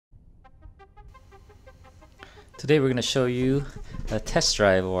Today we're going to show you a test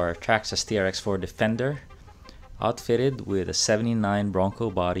drive of our Traxxas TRX4 Defender outfitted with a 79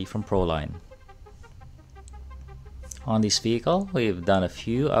 Bronco body from Proline. On this vehicle we've done a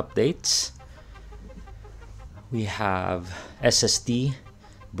few updates. We have SSD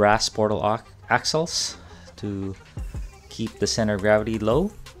brass portal axles to keep the center of gravity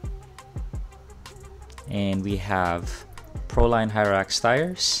low, and we have Proline Hyrax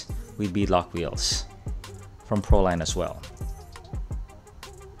tires with beadlock wheels from Proline as well.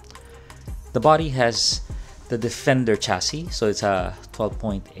 The body has the Defender chassis, so it's a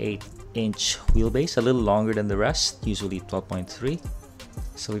 12.8 inch wheelbase, a little longer than the rest, usually 12.3.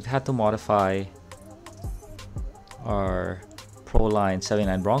 So we've had to modify our Proline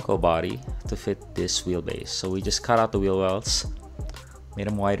 79 Bronco body to fit this wheelbase. So we just cut out the wheel wells, made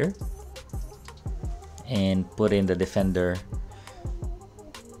them wider, and put in the Defender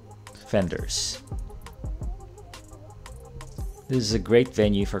fenders. This is a great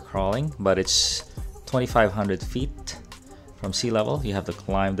venue for crawling, but it's 2,500 feet from sea level. You have to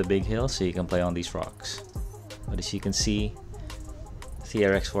climb the big hill so you can play on these rocks. But as you can see,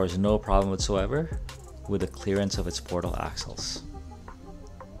 TRX4 is no problem whatsoever with the clearance of its portal axles.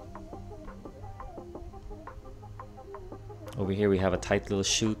 Over here we have a tight little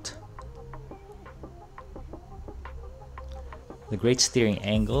chute. The great steering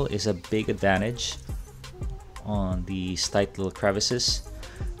angle is a big advantage on these tight little crevices.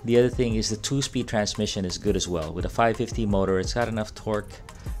 The other thing is the 2-speed transmission is good as well. With a 550 motor, it's got enough torque,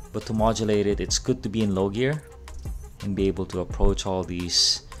 but to modulate it, it's good to be in low gear and be able to approach all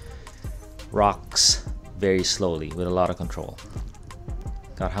these rocks very slowly with a lot of control.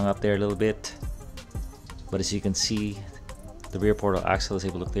 Got hung up there a little bit, but as you can see, the rear portal axle is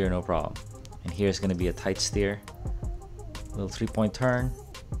able to clear no problem. And here's going to be a tight steer, a little 3-point turn,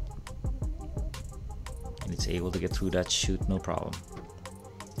 and it's able to get through that chute no problem.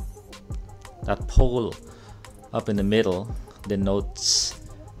 That pole up in the middle denotes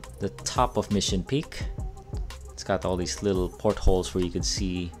the top of Mission Peak. It's got all these little portholes where you can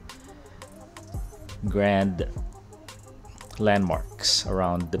see grand landmarks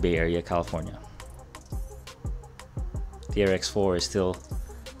around the Bay Area, California. TRX4 is still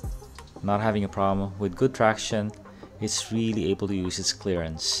not having a problem. With good traction, it's really able to use its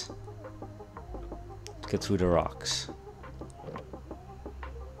clearance to get through the rocks.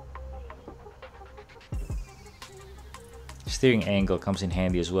 Steering angle comes in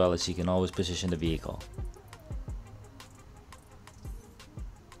handy as well, as you can always position the vehicle.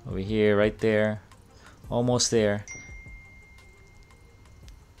 Over here, right there, almost there,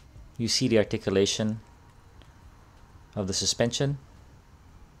 you see the articulation of the suspension.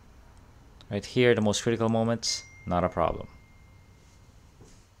 Right here, the most critical moments, not a problem.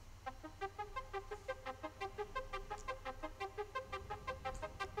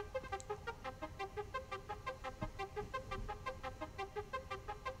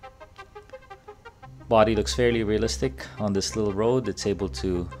 Body looks fairly realistic on this little road. It's able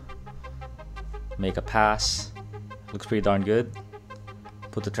to make a pass. Looks pretty darn good.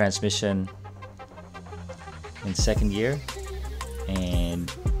 Put the transmission in second gear, and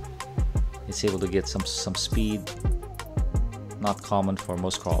it's able to get some speed, not common for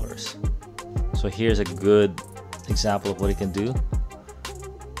most crawlers. So here's a good example of what it can do.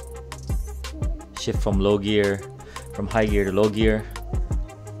 Shift from high gear to low gear.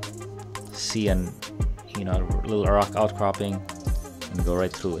 See an little rock outcropping and go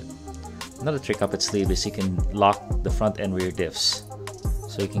right through it. Another trick up its sleeve is you can lock the front and rear diffs.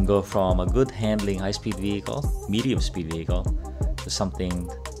 So you can go from a good handling high-speed vehicle, medium-speed vehicle, to something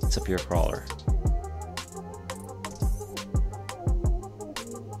that's a pure crawler.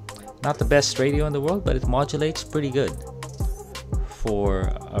 Not the best radio in the world, but it modulates pretty good.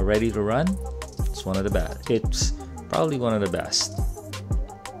 For a ready to run, it's one of the best. It's probably one of the best.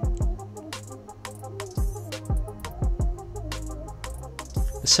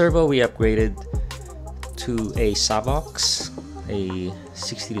 The servo we upgraded to a Savox, a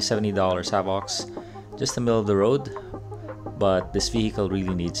 $60 to $70 Savox, just the middle of the road, but this vehicle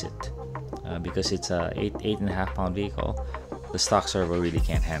really needs it because it's a 8.5 pound vehicle. The stock servo really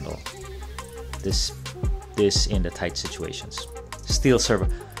can't handle this in the tight situations.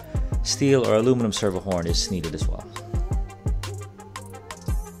 Steel or aluminum servo horn is needed as well.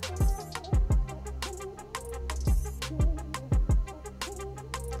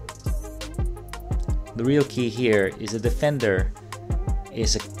 The real key here is the Defender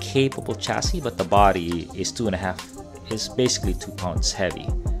is a capable chassis, but the body is basically 2 pounds heavy,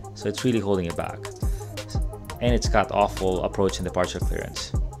 so it's really holding it back. and it's got awful approach and departure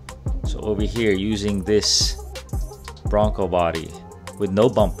clearance. So over here, using this Bronco body with no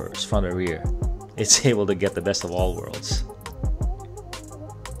bumpers front or rear, it's able to get the best of all worlds.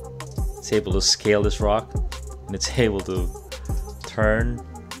 It's able to scale this rock, and it's able to turn,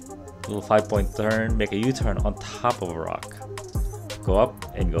 a little 5-point turn, make a U-turn on top of a rock, go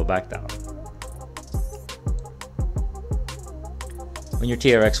up and go back down. When your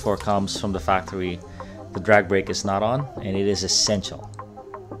TRX4 comes from the factory, the drag brake is not on, and it is essential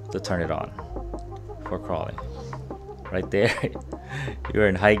to turn it on for crawling. Right there, you're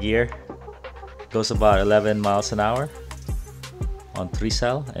in high gear. Goes about 11 miles an hour on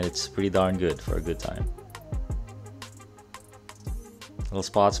 3-cell, and it's pretty darn good for a good time. Little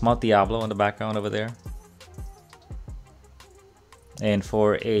spots, Mount Diablo in the background over there. And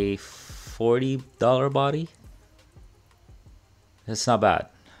for a $40 body, it's not bad.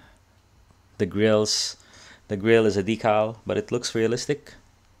 The grill is a decal, but it looks realistic.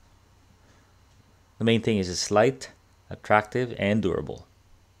 The main thing is it's light, attractive, and durable.